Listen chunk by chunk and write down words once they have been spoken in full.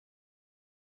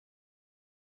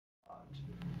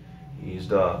He's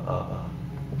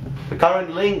the current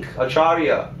link,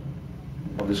 Acharya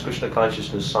of this Krishna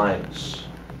consciousness science.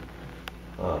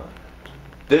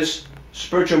 This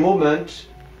spiritual movement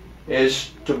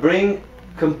is to bring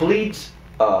complete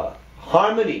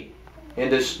harmony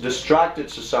in this distracted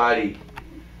society,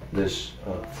 this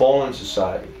fallen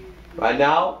society. Right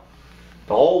now,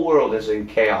 the whole world is in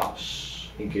chaos.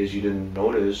 In case you didn't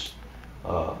notice,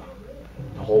 the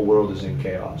whole world is in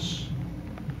chaos.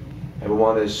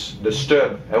 Everyone is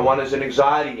disturbed. Everyone is in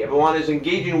anxiety. Everyone is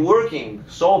engaged in working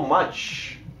so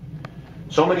much.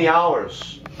 So many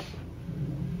hours.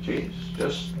 Jeez,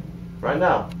 just right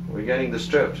now, we're getting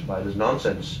disturbed by this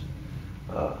nonsense.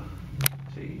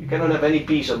 See, you cannot have any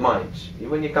peace of mind.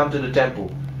 Even when you come to the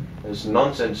temple, there's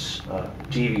nonsense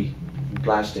TV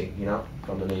blasting,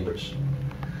 from the neighbors.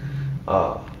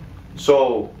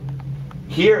 So,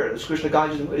 here, this Krishna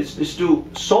consciousness is to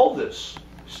solve this.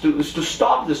 Is to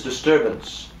stop this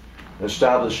disturbance and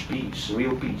establish peace,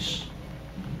 real peace.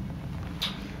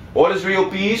 What is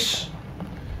real peace?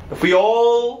 If we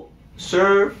all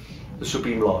serve the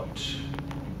Supreme Lord,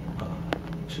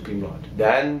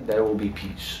 then there will be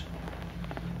peace.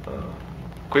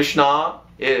 Krishna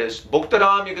is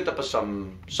Bhuktaram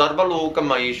Yagatapasam Sarvalokam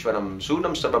Maheshwaram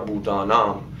Sunam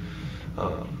Sarvabhutanam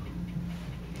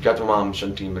Gatmam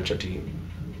Shantim Vachatim.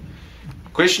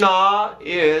 Krishna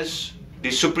is the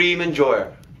supreme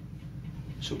enjoyer.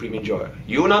 Supreme enjoyer.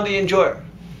 You are not the enjoyer.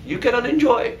 You cannot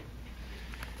enjoy.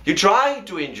 You try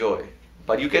to enjoy,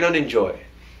 but you cannot enjoy.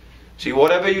 See,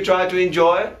 whatever you try to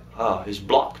enjoy is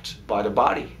blocked by the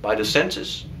body, by the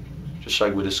senses. Just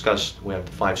like we discussed, we have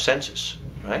the 5 senses,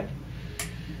 right?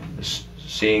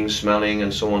 Seeing, smelling,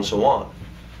 and so on and so on.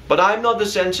 But I'm not the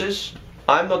senses.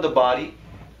 I'm not the body.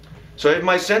 So if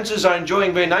my senses are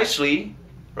enjoying very nicely,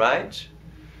 right?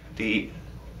 The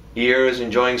ear is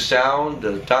enjoying sound,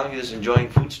 the tongue is enjoying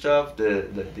foodstuff,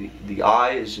 the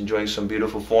eye is enjoying some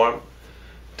beautiful form,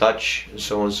 touch, and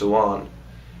so on and so on.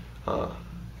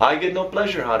 I get no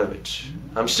pleasure out of it.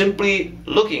 I'm simply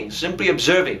looking, simply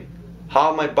observing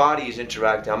how my body is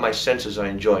interacting, how my senses are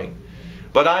enjoying.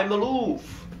 But I'm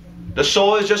aloof. The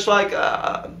soul is just like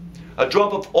a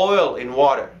drop of oil in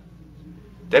water.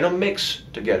 They don't mix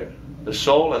together. The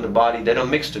soul and the body, they don't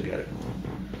mix together.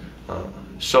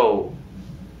 So,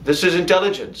 this is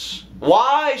intelligence.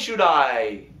 Why should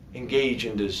I engage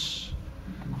in this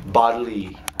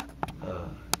bodily,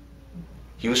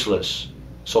 useless,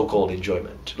 so-called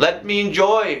enjoyment? Let me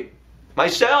enjoy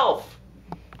myself.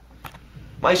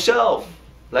 Myself.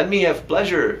 Let me have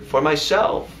pleasure for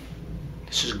myself.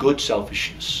 This is good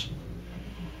selfishness.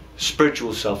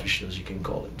 Spiritual selfishness, you can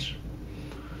call it.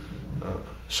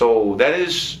 So that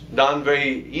is done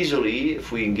very easily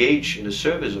if we engage in the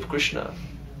service of Krishna.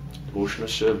 Devotional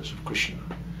service of Krishna.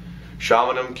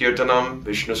 Shravanam, Kirtanam,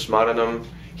 Vishnu Smaranam,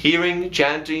 hearing,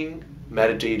 chanting,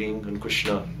 meditating on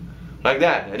Krishna. Like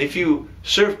that. And if you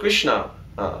serve Krishna,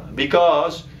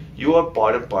 because you are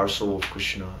part and parcel of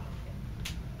Krishna,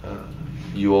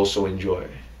 you also enjoy.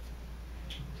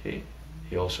 See?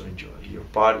 You also enjoy.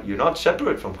 You're not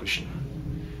separate from Krishna.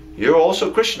 You're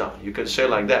also Krishna. You can say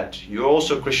like that. You're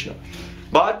also Krishna.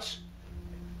 But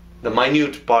the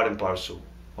minute part and parcel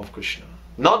of Krishna.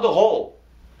 Not the whole.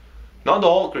 Not the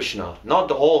whole Krishna. Not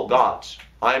the whole God.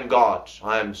 I am God.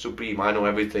 I am supreme. I know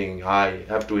everything. I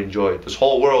have to enjoy it. This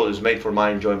whole world is made for my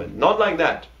enjoyment. Not like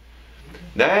that.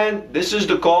 Then this is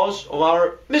the cause of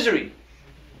our misery,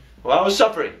 of our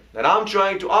suffering. That I'm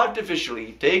trying to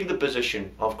artificially take the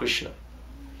position of Krishna.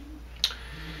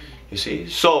 You see?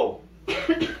 So,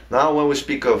 now when we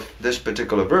speak of this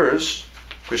particular verse,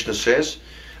 Krishna says,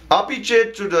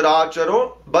 Apichet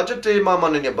Sudaracharo bhajate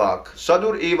mamananyabhak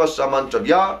sadur eva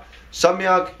samantravya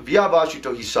samyak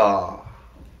vyavashito hisa.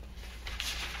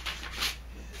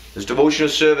 This devotional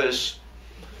service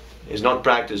is not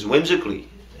practiced whimsically.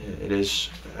 It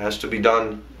has to be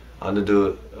done under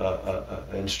the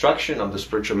instruction of the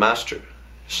spiritual master.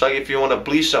 It's like if you want to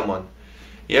please someone,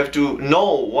 you have to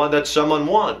know what that someone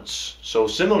wants. So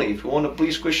similarly, if you want to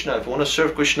please Krishna, if you want to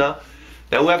serve Krishna,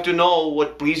 then we have to know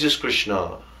what pleases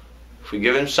Krishna. If we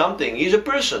give him something, he's a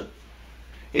person.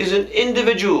 He's an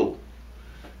individual.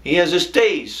 He has his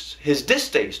taste, his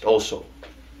distaste also.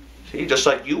 See, just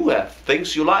like you have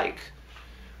things you like.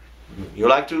 You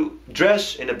like to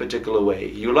dress in a particular way.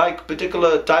 You like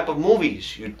particular type of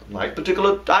movies. You like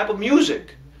particular type of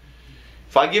music.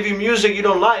 If I give you music you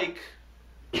don't like,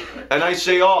 and I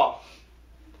say, I'm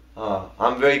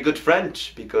a very good friend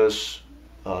because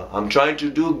I'm trying to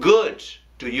do good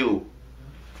to you.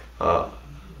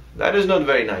 That is not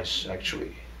very nice,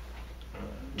 actually.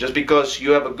 Just because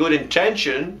you have a good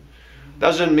intention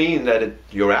doesn't mean that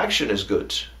your action is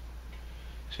good.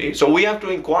 See, so we have to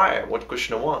inquire what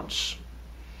Krishna wants.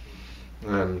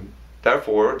 And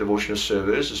therefore, devotional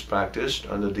service is practiced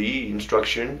under the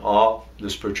instruction of the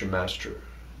spiritual master.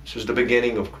 This is the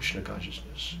beginning of Krishna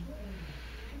consciousness.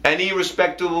 Any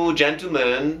respectable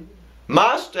gentleman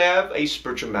must have a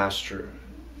spiritual master.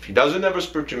 If he doesn't have a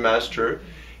spiritual master,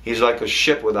 he's like a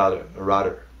ship without a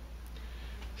rudder.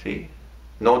 See?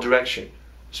 No direction.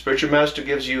 Spiritual master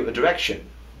gives you a direction.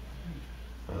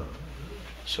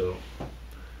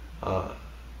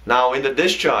 Now in the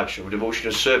discharge of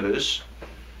devotional service,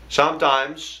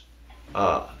 sometimes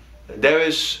there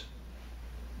is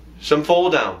some fall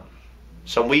down,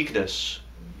 some weakness,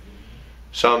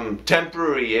 some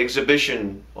temporary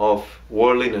exhibition of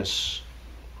worldliness.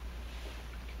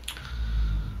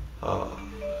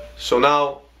 So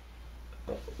now,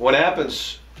 what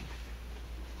happens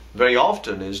very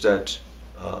often is that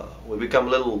we become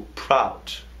a little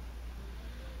proud,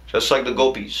 just like the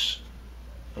gopis.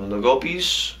 And the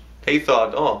gopis, they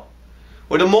thought, oh,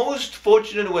 we're the most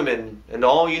fortunate women in the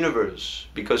whole universe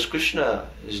because Krishna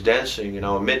is dancing in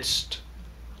our midst.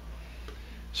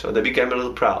 So they became a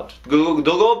little proud. The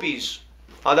gopis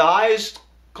are the highest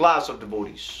class of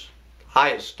devotees.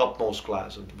 Highest, topmost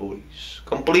class of devotees.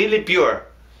 Completely pure.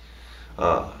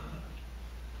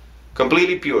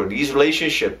 Completely pure. These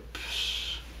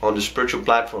relationships on the spiritual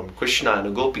platform, Krishna and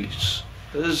the gopis,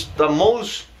 this is the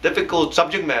most difficult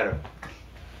subject matter.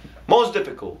 Most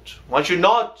difficult. One should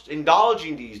not indulge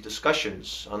in these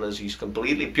discussions unless he's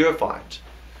completely purified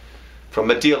from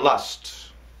material lust.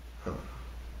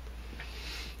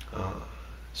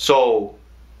 So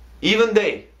even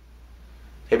they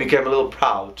became a little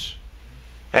proud,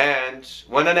 and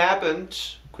when it happened,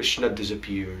 Krishna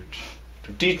disappeared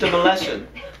to teach them a lesson.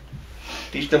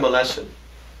 Teach them a lesson.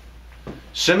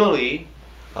 Similarly,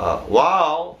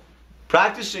 while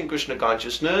practicing Krishna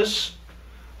consciousness,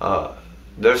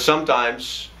 there's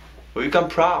sometimes we become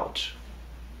proud.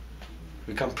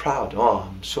 We become proud. Oh,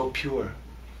 I'm so pure.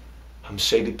 I'm a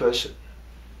saintly person.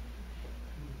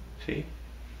 See?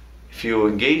 If you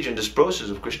engage in this process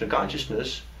of Krishna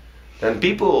consciousness, then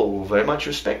people will very much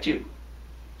respect you.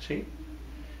 See?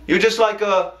 You're just like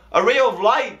a ray of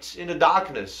light in the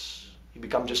darkness. You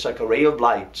become just like a ray of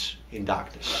light in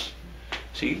darkness.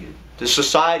 See? This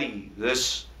society,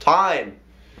 this time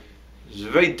is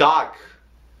very dark.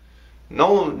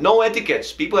 No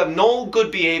etiquettes. People have no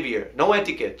good behavior. No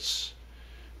etiquettes.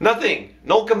 Nothing.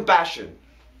 No compassion.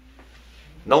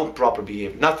 No proper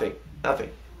behavior. Nothing.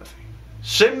 Nothing. Nothing.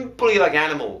 Simply like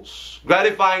animals.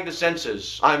 Gratifying the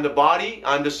senses. I'm the body.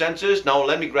 I'm the senses. Now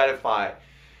let me gratify.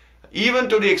 Even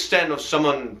to the extent of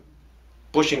someone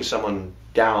pushing someone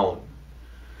down.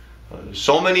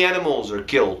 So many animals are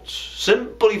killed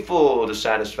simply for the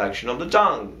satisfaction of the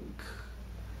tongue.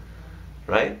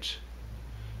 Right?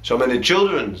 So many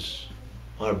children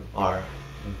are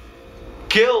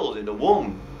killed in the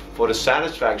womb for the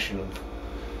satisfaction of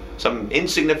some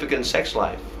insignificant sex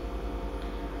life.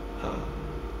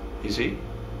 You see?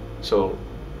 So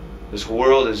this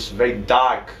world is very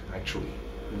dark, actually.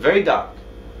 Very dark.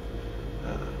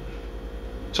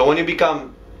 So when you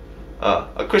become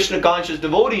a Krishna conscious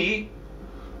devotee,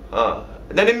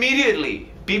 then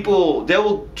immediately people, they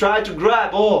will try to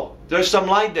grab, oh, there's some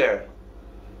light there.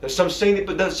 There's some saintly,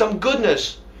 but there's some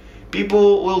goodness.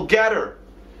 People will gather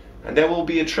and they will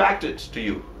be attracted to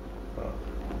you.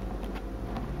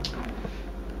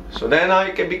 So then I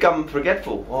can become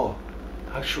forgetful. Oh,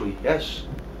 actually, yes,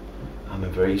 I'm a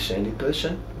very saintly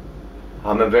person.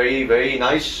 I'm a very, very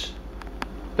nice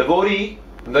devotee,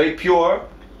 very pure.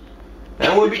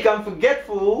 And we become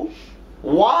forgetful.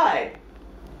 Why?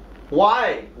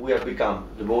 Why we have become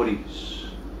devotees?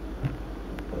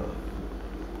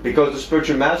 Because the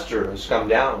spiritual master has come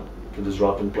down to this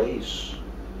rotten place.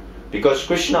 Because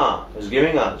Krishna is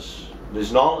giving us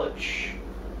this knowledge.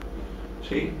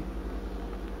 See?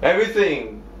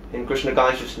 Everything in Krishna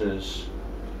consciousness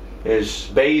is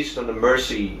based on the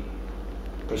mercy.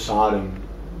 Prasadam.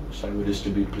 It's like we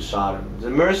distribute prasadam. It's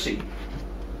a mercy.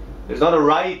 It's not a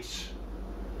right.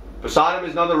 Prasadam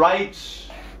is not a right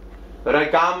that I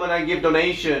come and I give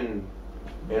donation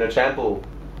in a temple.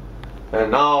 And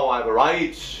now I have a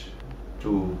right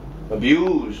to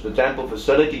abuse the temple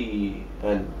facility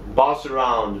and boss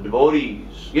around the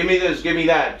devotees. Give me this, give me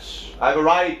that. I have a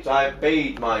right, I've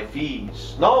paid my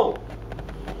fees. No.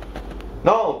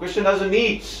 No, Krishna doesn't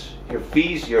need your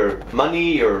fees, your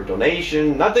money, your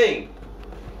donation, nothing.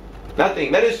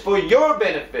 Nothing. That is for your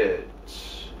benefit.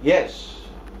 Yes.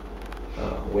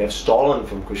 We have stolen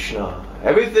from Krishna.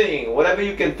 Everything, whatever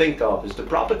you can think of, is the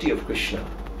property of Krishna.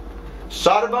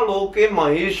 Sarva loke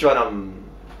maheshwaram.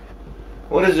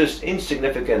 What is this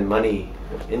insignificant money,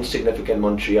 insignificant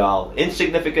Montreal,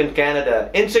 insignificant Canada,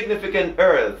 insignificant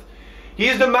earth? He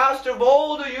is the master of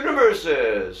all the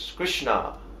universes.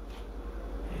 Krishna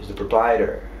is the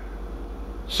proprietor.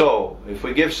 So, if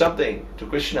we give something to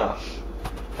Krishna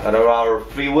out of our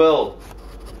free will,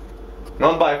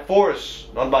 not by force,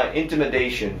 not by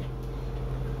intimidation,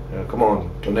 come on,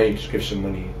 donate, give some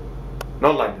money.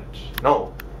 Not like that.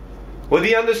 No. With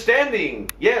the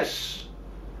understanding, yes,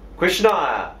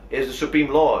 Krishna is the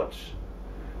Supreme Lord.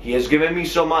 He has given me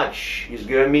so much. He's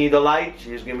given me the light,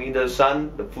 He has given me the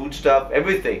sun, the food stuff,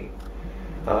 everything.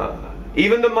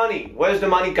 Even the money. Where's the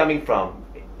money coming from?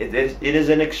 It is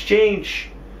an exchange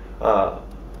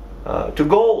to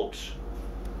gold.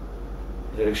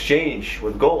 It's an exchange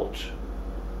with gold.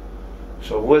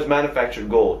 So who has manufactured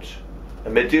gold? A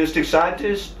materialistic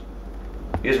scientist?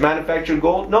 He has manufactured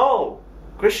gold? No!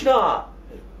 Krishna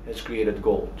has created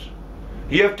gold.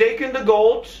 You have taken the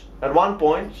gold at one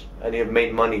point and you have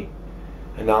made money.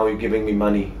 And now you're giving me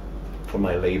money for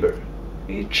my labor.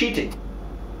 You're cheating.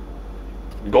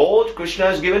 Gold Krishna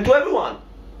has given to everyone.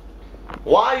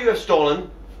 Why you have stolen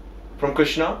from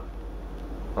Krishna?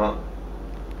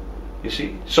 You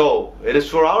see? So it is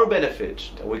for our benefit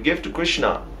that we give to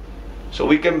Krishna. So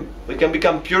we can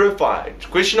become purified.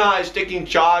 Krishna is taking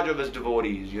charge of his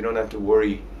devotees. You don't have to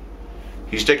worry.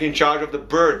 He's taking charge of the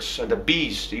birds and the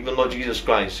beasts. Even Lord Jesus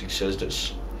Christ, He says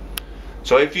this.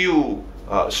 So if you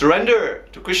surrender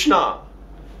to Krishna,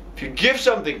 if you give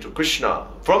something to Krishna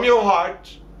from your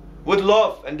heart with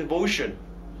love and devotion,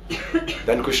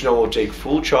 then Krishna will take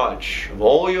full charge of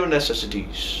all your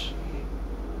necessities.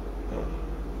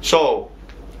 So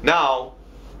now,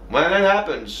 when that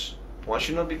happens, one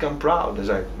should not become proud, as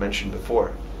I mentioned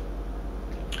before.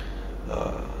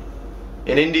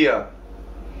 In India,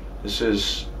 this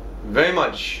is very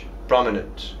much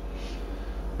prominent.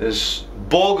 This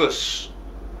bogus,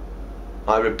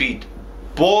 I repeat,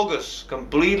 bogus,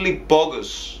 completely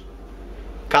bogus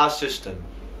caste system.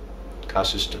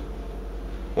 Caste system.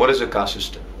 What is a caste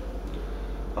system?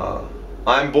 I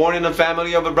am born in a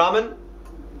family of a Brahmin.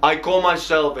 I call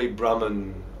myself a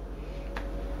Brahmin.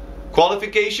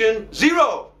 Qualification,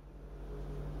 0.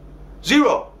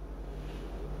 0.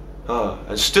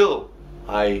 And still,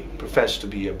 I profess to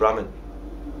be a Brahmin.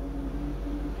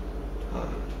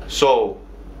 So,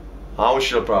 how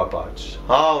Srila Prabhupada,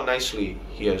 how nicely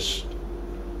he has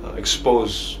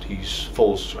exposed these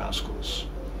false rascals.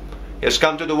 He has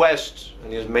come to the West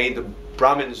and he has made the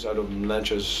Brahmins out of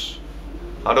mlechas,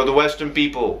 out of the Western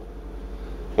people.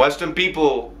 Western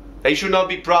people, they should not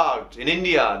be proud. In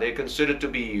India, they are considered to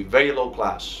be very low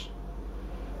class.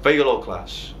 Very low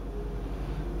class.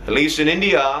 At least in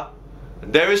India,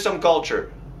 there is some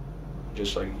culture.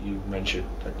 Just like you mentioned,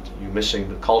 that you're missing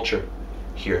the culture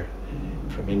here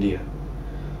from India.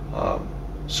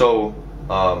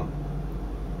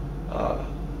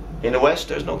 In the West,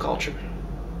 there's no culture.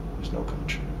 There's no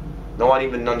culture. No one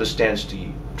even understands the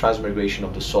transmigration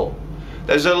of the soul.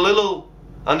 There's a little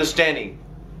understanding,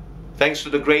 thanks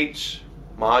to the great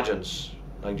Mahajans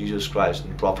like Jesus Christ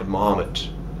and Prophet Muhammad.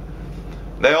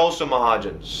 They're also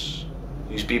Mahajans.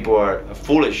 These people are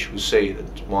foolish who say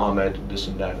that Muhammad, this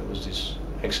and that, it was this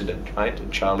accident, right? The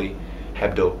Charlie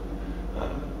Hebdo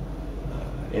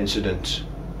incident.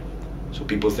 So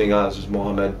people think, this is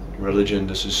Muhammad religion,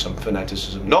 this is some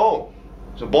fanaticism. No!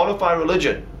 It's a bona fide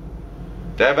religion.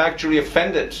 They have actually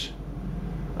offended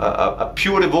a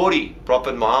pure devotee,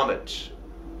 Prophet Muhammad.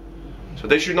 So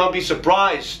they should not be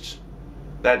surprised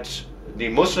that the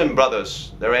Muslim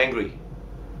brothers, they're angry.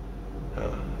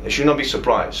 They should not be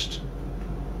surprised.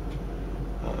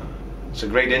 It's a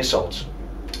great insult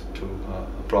to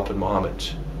Prophet Muhammad.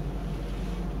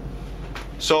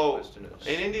 So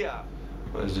in India,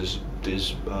 what is this?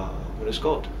 What is it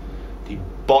called? The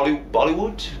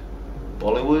Bollywood,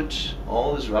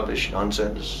 all this rubbish,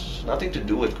 nonsense. Nothing to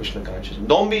do with Krishna consciousness.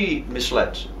 Don't be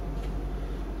misled.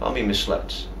 Don't be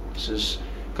misled. This is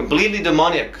completely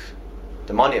demoniac.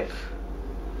 Demoniac.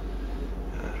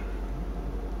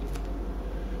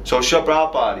 So Srila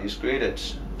Prabhupada has created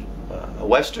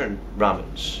Western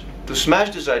Brahmins to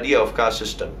smash this idea of caste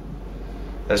system.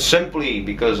 That simply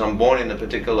because I'm born in a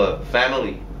particular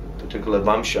family, particular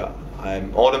vamsha,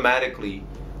 I'm automatically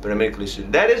Brahminically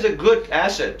citizen. That is a good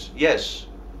asset, yes.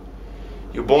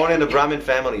 You're born in a Brahmin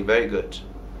family, very good.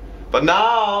 But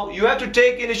now you have to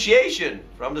take initiation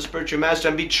from the spiritual master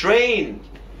and be trained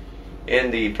in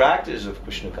the practice of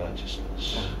Krishna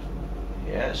consciousness.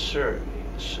 Yes, sir.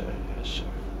 Yes, sir. Yes, sir.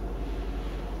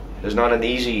 It's not an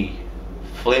easy,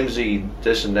 flimsy,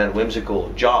 this and that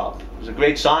whimsical job. It's a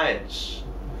great science.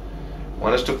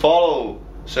 One has to follow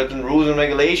certain rules and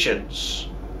regulations.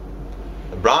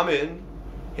 The Brahmin,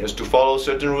 he has to follow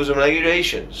certain rules and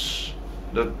regulations.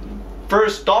 The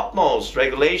first topmost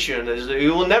regulation is that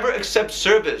you will never accept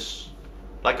service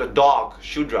like a dog,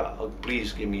 Shudra. Oh,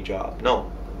 please give me a job.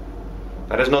 No.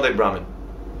 That is not a Brahmin.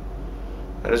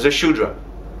 That is a Shudra.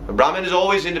 A Brahmin is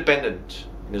always independent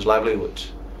in his livelihood.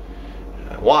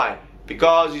 Why?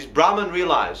 Because he's Brahmin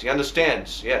realized, he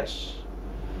understands, yes,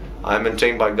 I am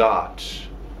maintained by God.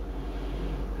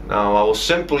 Now I will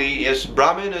simply, yes,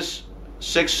 Brahmin is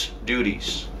 6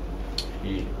 duties.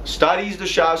 He studies the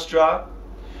Shastra,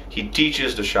 he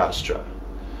teaches the Shastra.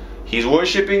 He's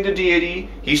worshipping the deity,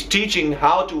 he's teaching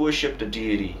how to worship the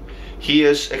deity. He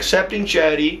is accepting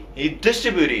charity, he's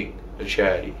distributing the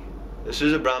charity. This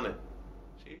is a Brahmin.